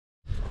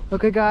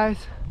Okay guys,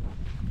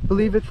 I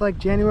believe it's like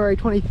January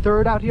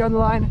 23rd out here on the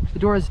line. The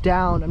door is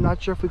down. I'm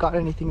not sure if we got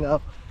anything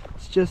though.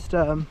 It's just,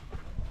 I've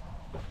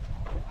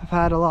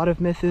had a lot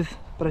of misses,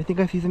 but I think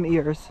I see some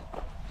ears.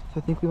 So I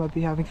think we might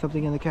be having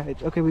something in the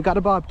cage. Okay, we got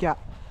a bobcat,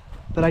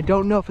 but I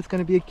don't know if it's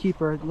gonna be a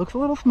keeper. It looks a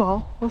little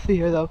small. We'll see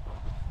here though.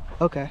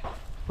 Okay.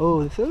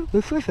 Oh,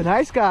 this is a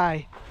nice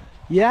guy.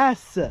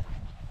 Yes,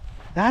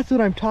 that's what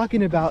I'm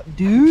talking about,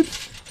 dude.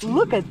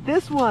 Look at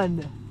this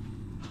one.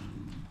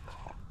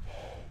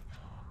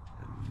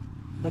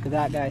 Look at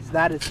that, guys.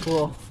 That is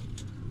cool.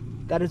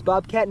 That is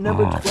bobcat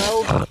number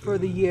 12 for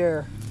the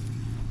year.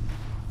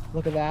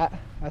 Look at that.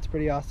 That's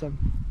pretty awesome.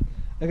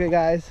 Okay,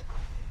 guys.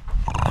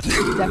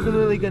 It's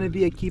definitely going to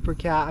be a keeper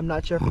cat. I'm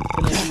not sure if it's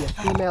going to be a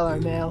female or a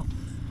male.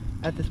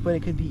 At this point,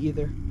 it could be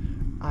either.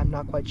 I'm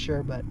not quite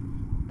sure, but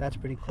that's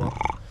pretty cool.